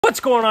What's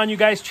going on, you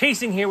guys?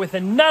 Chasing here with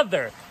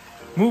another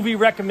movie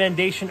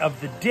recommendation of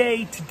the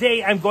day.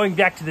 Today, I'm going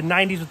back to the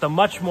 90s with a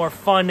much more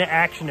fun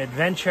action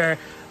adventure.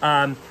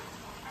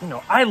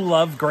 I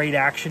love great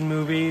action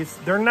movies.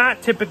 They're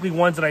not typically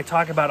ones that I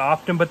talk about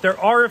often, but there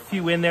are a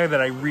few in there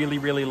that I really,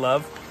 really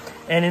love.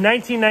 And in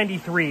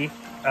 1993,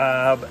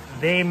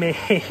 they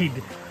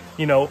made,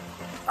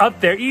 up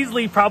there,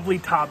 easily probably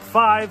top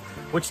 5,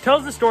 which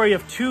tells the story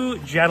of two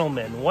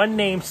gentlemen, one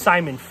named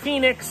Simon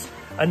Phoenix,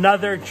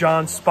 another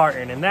John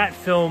Spartan, and that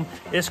film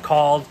is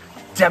called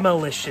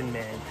Demolition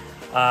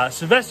Man.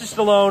 Sylvester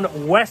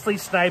Stallone, Wesley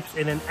Snipes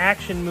in an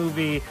action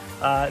movie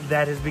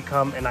that has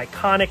become an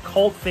iconic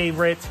cult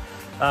favorite.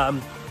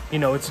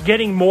 It's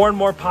getting more and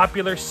more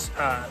popular.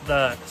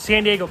 The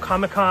San Diego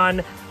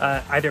Comic-Con,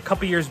 either a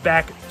couple years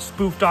back,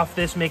 spoofed off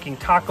this, making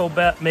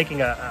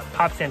a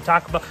pop stand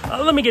Taco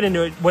Bell. Let me get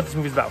into what this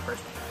movie's about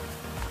first.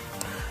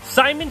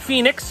 Simon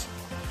Phoenix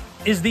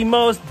is the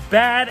most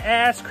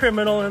badass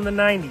criminal in the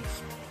 90s.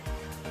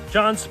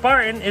 John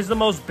Spartan is the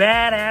most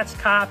badass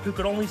cop who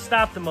could only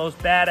stop the most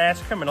badass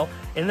criminal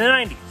in the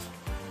 90s.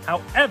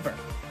 However,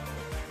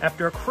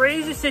 after a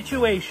crazy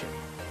situation,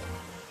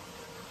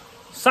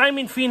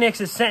 Simon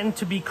Phoenix is sentenced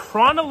to be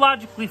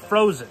chronologically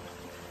frozen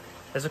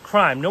as a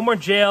crime. No more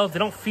jail. They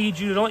don't feed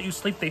you. They don't let you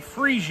sleep. They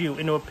freeze you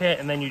into a pit,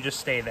 and then you just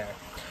stay there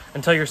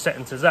until your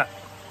sentence is up.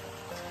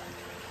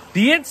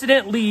 The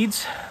incident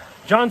leads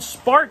John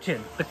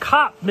Spartan, the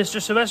cop,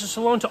 Mr. Sylvester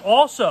Stallone, to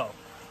also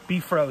be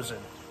frozen.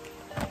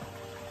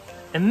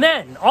 And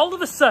then, all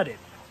of a sudden,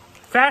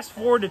 fast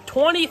forward to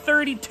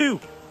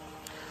 2032.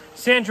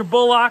 Sandra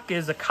Bullock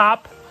is a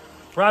cop.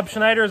 Rob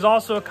Schneider is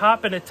also a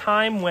cop in a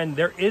time when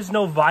there is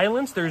no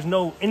violence, there's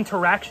no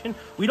interaction.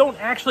 We don't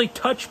actually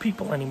touch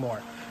people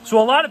anymore.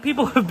 So a lot of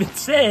people have been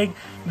saying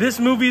this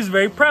movie is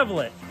very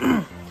prevalent.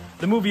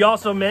 The movie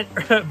also meant,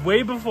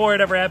 way before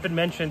it ever happened,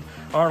 mentioned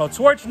Arnold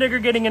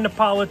Schwarzenegger getting into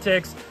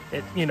politics.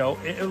 The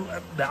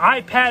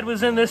iPad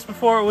was in this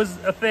before it was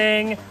a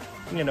thing.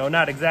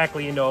 Not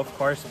exactly, of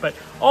course, but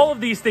all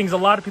of these things, a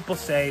lot of people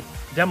say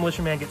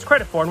Demolition Man gets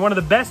credit for. And one of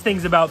the best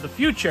things about the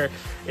future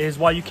is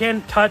while you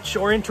can't touch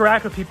or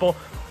interact with people,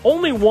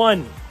 only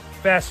one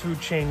fast food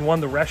chain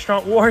won the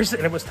restaurant wars,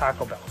 and it was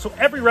Taco Bell. So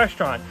every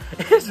restaurant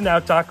is now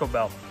Taco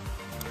Bell.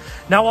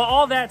 Now, while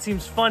all that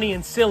seems funny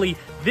and silly,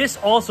 this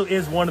also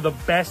is one of the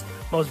best,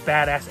 most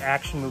badass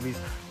action movies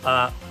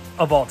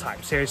of all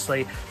time,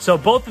 seriously. So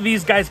both of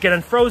these guys get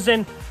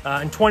unfrozen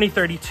in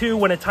 2032,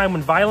 when a time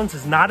when violence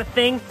is not a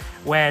thing,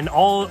 when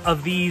all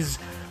of these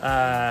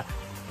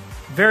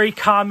very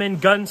common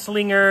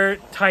gunslinger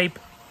type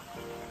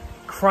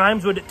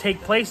crimes would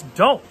take place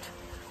don't.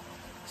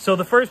 So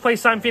the first place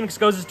Simon Phoenix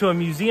goes is to a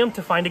museum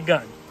to find a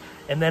gun.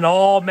 And then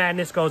all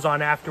madness goes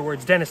on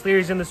afterwards. Dennis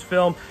Leary's in this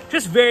film.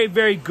 Just very,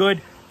 very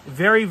good,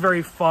 very,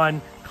 very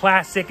fun,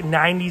 classic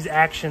 90s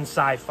action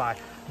sci-fi.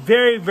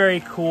 Very,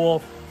 very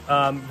cool.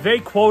 Very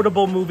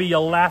quotable movie.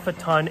 You'll laugh a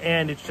ton,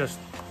 and it's just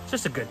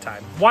a good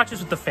time. Watch this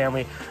with the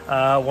family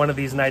one of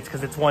these nights,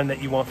 because it's one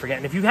that you won't forget.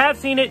 And if you have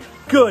seen it,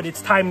 good.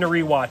 It's time to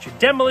rewatch it.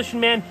 Demolition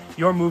Man,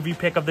 your movie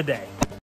pick of the day.